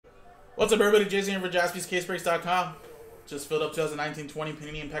What's up, everybody? Jason here for JaspysCaseBreaks.com. Just filled up 2019-20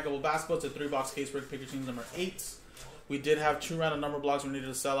 Panini Impeccable Basketball. It's a 3-box case break, picture teams number 8. We did have 2 random number blocks we needed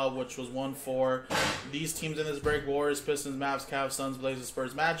to sell out, which was one for these teams in this break: Warriors, Pistons, Mavs, Cavs, Suns, Blazers,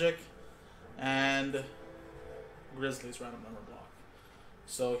 Spurs, Magic, and Grizzlies random number block.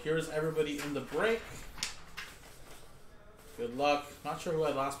 So here's everybody in the break. Good luck. Not sure who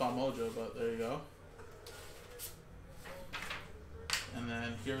had last spot mojo, but there you go. And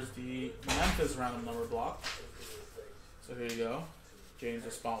then here's the Memphis random number block. So here you go. James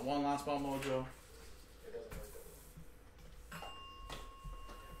is spot 1, last spot mojo.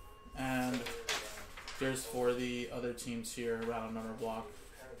 And here's for the other teams here, random number block.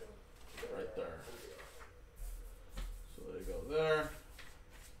 Right there. So there you go there.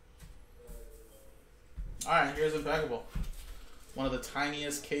 Alright, here's Impeccable. One of the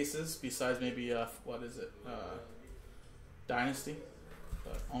tiniest cases, besides maybe, what is it? Dynasty.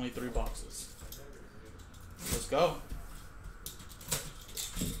 But only 3 boxes. Let's go.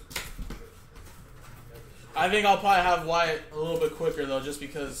 I think I'll probably have Wyatt a little bit quicker, though, just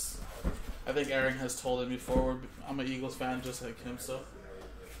because I think Aaron has told him before. I'm an Eagles fan just like him, so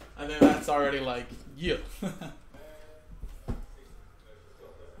I think that's already like, yeah.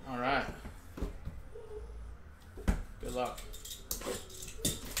 Alright. Good luck.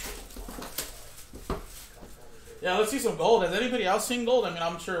 Yeah, let's see some gold. Has anybody else seen gold? I mean,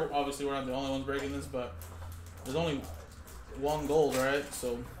 I'm sure, obviously, we're not the only ones breaking this, but there's only 1 gold, right?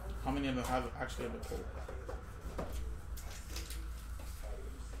 So, how many of them have actually have it pulled?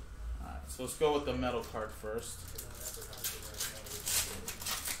 Alright, so let's go with the metal card first.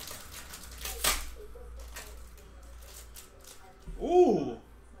 Ooh,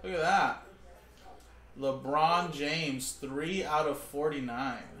 look at that. LeBron James, 3 out of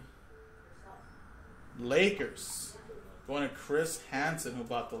 49. Lakers. Going to Chris Hansen, who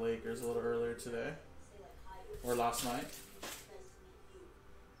bought the Lakers a little earlier today. Or last night.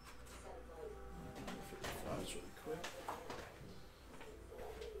 Really quick.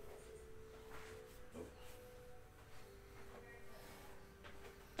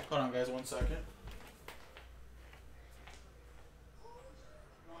 Hold on, guys, 1 second.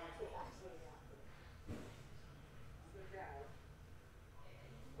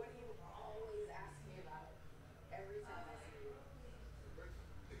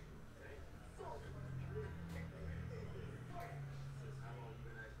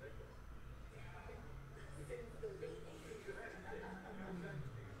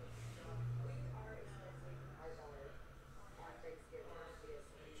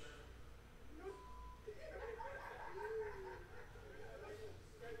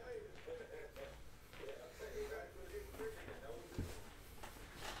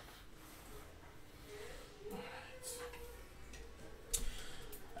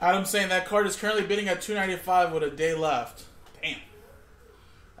 Adam's saying that card is currently bidding at $295 with a day left. Damn.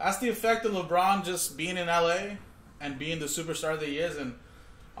 That's the effect of LeBron just being in LA and being the superstar that he is, and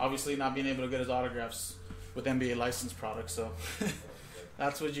obviously not being able to get his autographs with NBA licensed products. So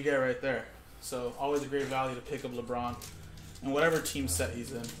that's what you get right there. So always a great value to pick up LeBron and whatever team set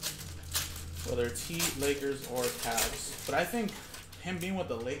he's in, whether it's Heat, Lakers, or Cavs. But I think him being with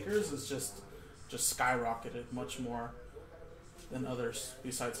the Lakers is just skyrocketed much more than others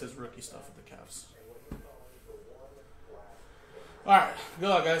besides his rookie stuff with the Cavs. Alright, good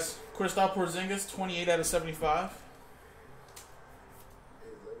luck, guys. Kristaps Porzingis, 28 out of 75.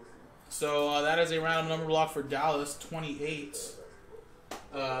 So that is a random number block for Dallas, 28.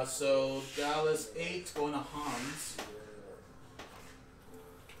 So Dallas 8 going to Hans.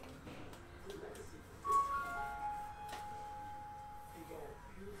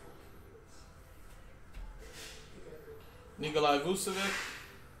 Nikolai Vucevic.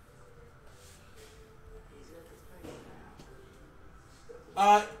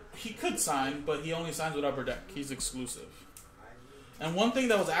 He could sign, but he only signs with Upper Deck. He's exclusive. And one thing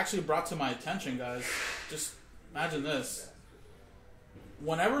that was actually brought to my attention, guys, just imagine this.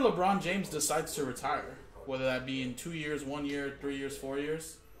 Whenever LeBron James decides to retire, whether that be in 2 years, 1 year, 3 years, 4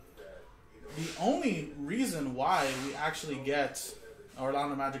 years, the only reason why we actually get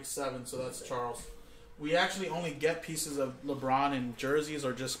Orlando Magic 7, so that's Charles, we actually only get pieces of LeBron in jerseys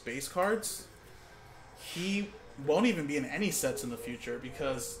or just base cards. He won't even be in any sets in the future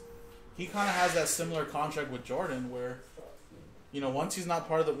because he kind of has that similar contract with Jordan where, you know, once he's not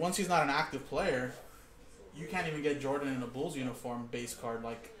an active player, you can't even get Jordan in a Bulls uniform base card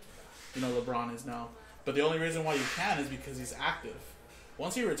like, you know, LeBron is now. But the only reason why you can is because he's active.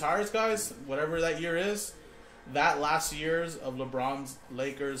 Once he retires, guys, whatever that year is, that last year's of LeBron's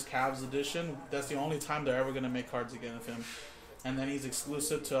Lakers Cavs edition, that's the only time they're ever going to make cards again of him. And then he's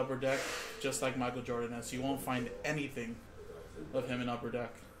exclusive to Upper Deck, just like Michael Jordan is. You won't find anything of him in Upper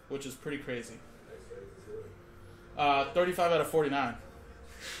Deck, which is pretty crazy. 35 out of 49.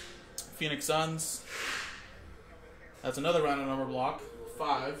 Phoenix Suns. That's another random number block.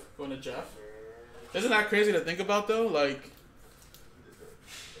 5 going to Jeff. Isn't that crazy to think about, though? Like,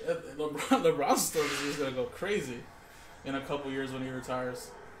 LeBron's still just going to go crazy in a couple years when he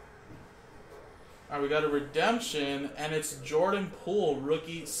retires. All right, we got a redemption, and it's Jordan Poole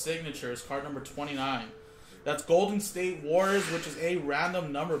rookie signatures, card number 29. That's Golden State Warriors, which is a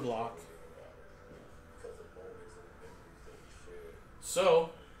random number block. So,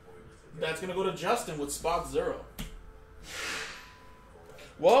 that's going to go to Justin with spot 0.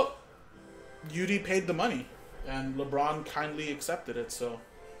 Well, UD paid the money, and LeBron kindly accepted it, so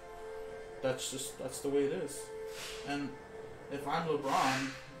that's the way it is. And if I'm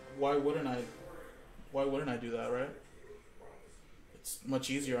LeBron, why wouldn't I do that, right? It's much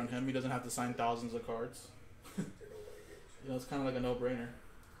easier on him. He doesn't have to sign thousands of cards. It's kind of like a no-brainer.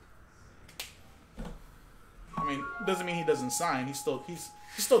 I mean, doesn't mean he doesn't sign. He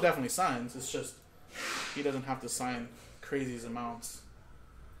still definitely signs. It's just he doesn't have to sign crazy amounts.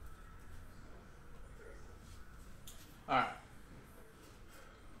 All right.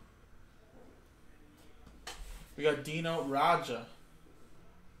 We got Dino Raja.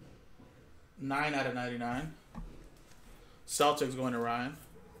 9 out of 99. Celtics going to Ryan.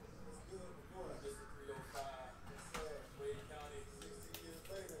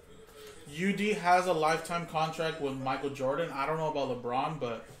 UD has a lifetime contract with Michael Jordan. I don't know about LeBron,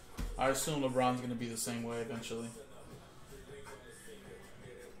 but I assume LeBron's going to be the same way eventually.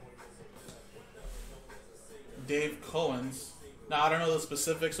 Dave Cohen's. Now, I don't know the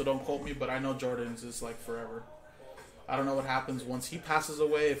specifics, so don't quote me, but I know Jordan's is like forever. I don't know what happens once he passes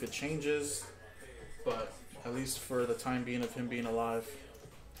away, if it changes, but at least for the time being of him being alive,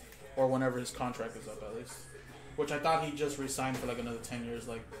 or whenever his contract is up at least. Which I thought he just re-signed for like another 10 years,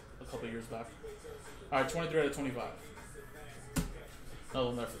 like a couple years back. Alright, 23 out of 25. Another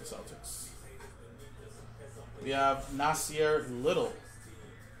one there for the Celtics. We have Nasir Little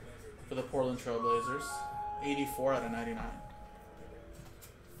for the Portland Trailblazers. 84 out of 99.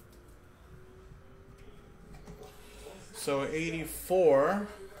 So 84,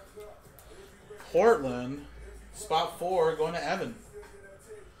 Portland, spot 4 going to Evan.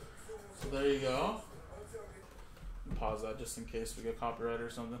 So there you go. Pause that just in case we get copyright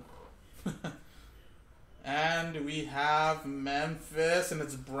or something. And we have Memphis, and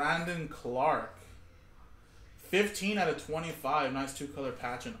it's Brandon Clark. 15 out of 25, nice 2-color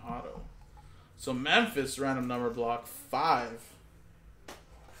patch and auto. So Memphis random number block 5,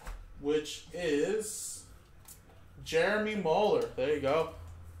 which is Jeremy Moeller. There you go.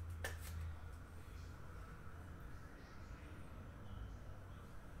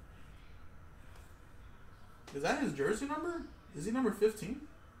 Is that his jersey number? Is he number 15?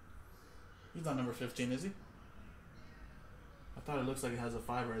 He's not number 15, is he? I thought it looks like it has a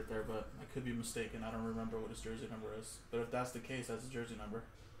 5 right there, but I could be mistaken. I don't remember what his jersey number is. But if that's the case, that's his jersey number.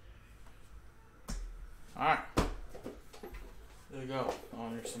 Alright. There you go. Oh,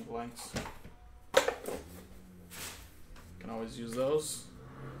 and here's some blanks. Can always use those.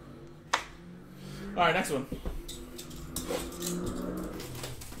 Alright, next one.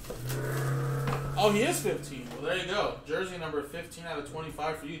 Oh, he is 15. Well, there you go. Jersey number 15 out of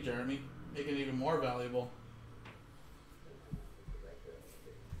 25 for you, Jeremy. Making it even more valuable.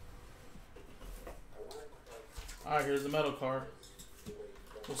 Alright, here's the metal card.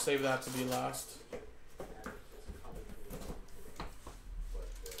 We'll save that to be last.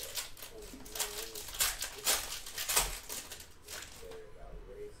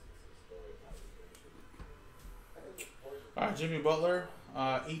 Alright, Jimmy Butler,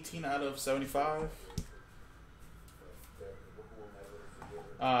 18 out of 75.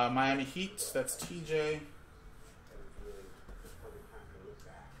 Miami Heat, that's TJ.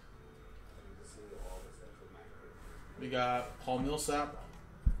 We got Paul Millsap,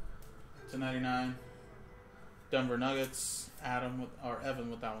 /99. Denver Nuggets, Evan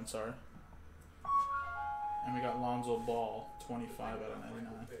with that one, sorry. And we got Lonzo Ball, 25 out of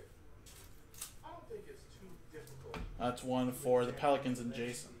 99. That's one for the Pelicans and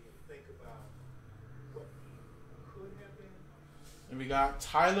Jason. And we got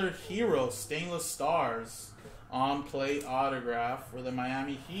Tyler Hero, Stainless Stars, on-play autograph for the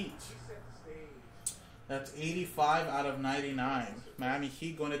Miami Heat. That's 85 out of 99. Miami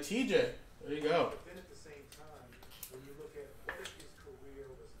Heat going to TJ. There you go.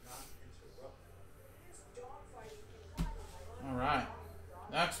 All right.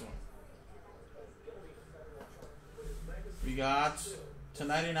 Next one. We got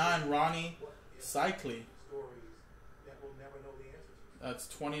 /99 Ronnie Cycli. That's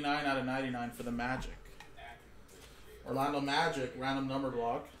 29 out of 99 for the Magic. Orlando Magic, random number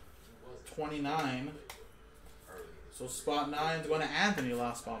block. 29. So spot 9 is going to Anthony,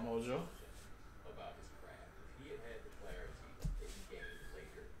 last spot mojo.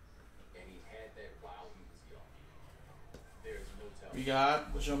 We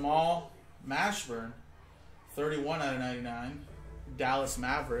got Jamal Mashburn, 31 out of 99. Dallas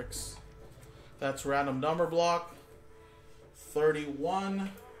Mavericks. That's random number block. 31.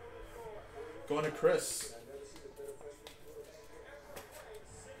 Going to Chris.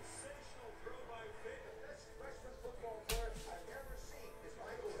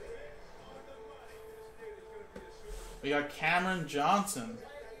 We got Cameron Johnson.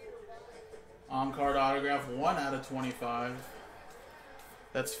 On-card autograph, 1 out of 25.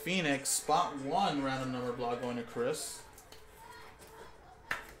 That's Phoenix. Spot 1 random number block going to Chris.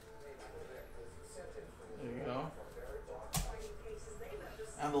 There you go.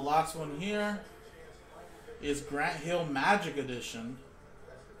 And the last one here is Grant Hill Magic Edition.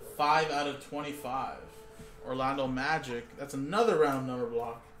 5 out of 25. Orlando Magic. That's another random number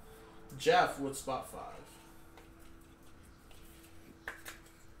block. Jeff with spot 5.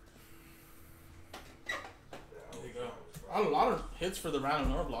 A lot of hits for the random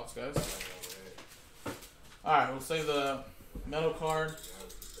number blocks, guys. Alright, we'll save the metal card.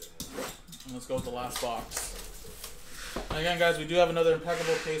 And let's go with the last box. And again, guys, we do have another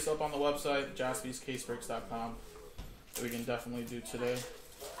Impeccable case up on the website, jaspyscasebreaks.com, that we can definitely do today, if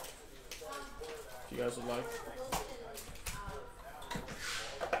you guys would like.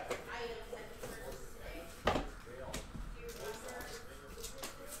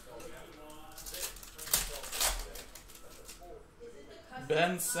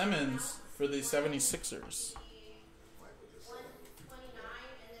 Ben Simmons for the 76ers.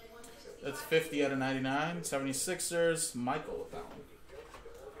 That's 50 out of 99. 76ers, Michael with that one.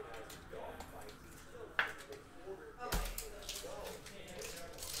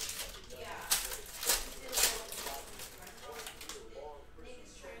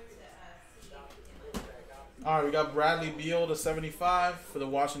 Alright, we got Bradley Beal to 75 for the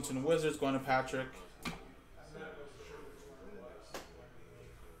Washington Wizards, going to Patrick.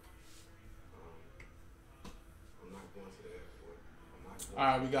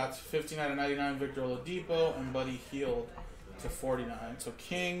 Alright, we got 15 out of 99 Victor Oladipo and Buddy Hield to 49. So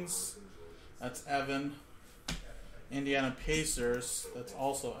Kings, that's Evan. Indiana Pacers, that's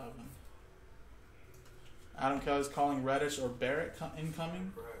also Evan. Adam Kelly's calling Reddish or Barrett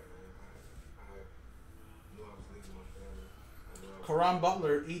incoming. Caron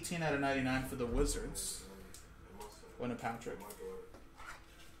Butler, 18 out of 99 for the Wizards. Going to Patrick.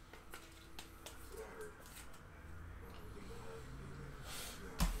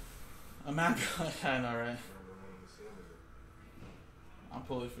 Amanda, I know, right? I'll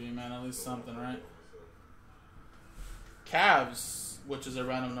pull it for you, man. At least something, right? Cavs, which is a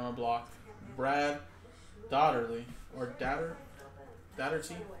random number block. Brad Daugherty, or Datterty.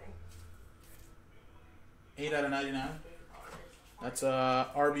 8 out of 99. That's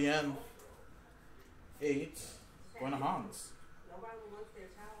RBN 8. Going to Hans.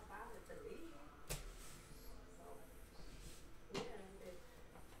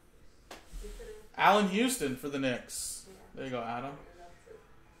 Allen Houston for the Knicks. There you go, Adam.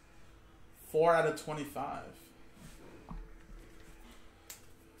 4 out of 25.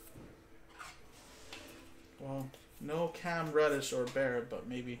 Well, no Cam Reddish or Barrett, but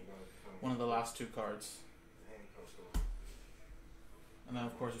maybe one of the last two cards. And then,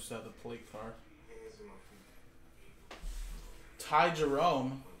 of course, you still have the plate card. Ty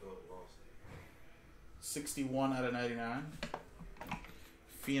Jerome. 61 out of 99.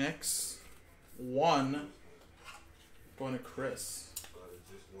 Phoenix. 1 going to Chris.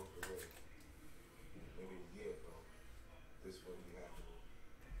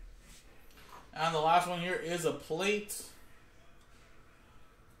 And the last one here is a plate.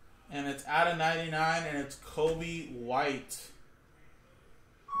 And it's out of 99 and it's Kobe White.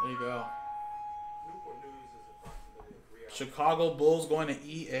 There you go. Chicago Bulls going to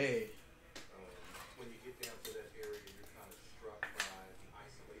EA. When you get down to that area, you're kind of struck by the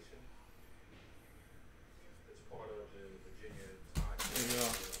isolation. It's part of the Virginia. There you go.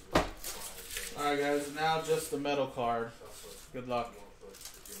 Alright, guys. Now just the metal card. Good luck.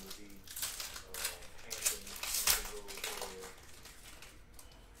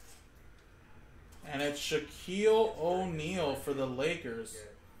 And it's Shaquille O'Neal for the Lakers.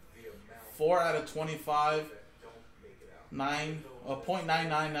 4 out of 25.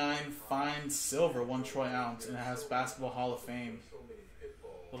 .999 fine silver, 1 troy ounce, and it has Basketball Hall of Fame.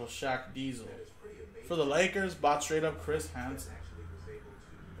 Little Shaq Diesel. For the Lakers, bought straight up Chris Hansen.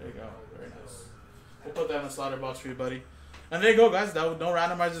 There you go. Very nice. We'll put that in the slider box for you, buddy. And there you go, guys. That was no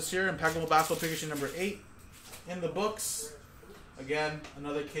randomizers here. Impeccable Basketball Pikachu number 8 in the books. Again,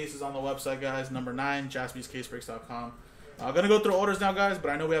 another case is on the website, guys. Number 9, jaspyscasebreaks.com. I'm going to go through orders now, guys, but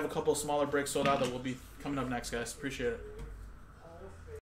I know we have a couple of smaller breaks sold out that will be coming up next, guys. Appreciate it.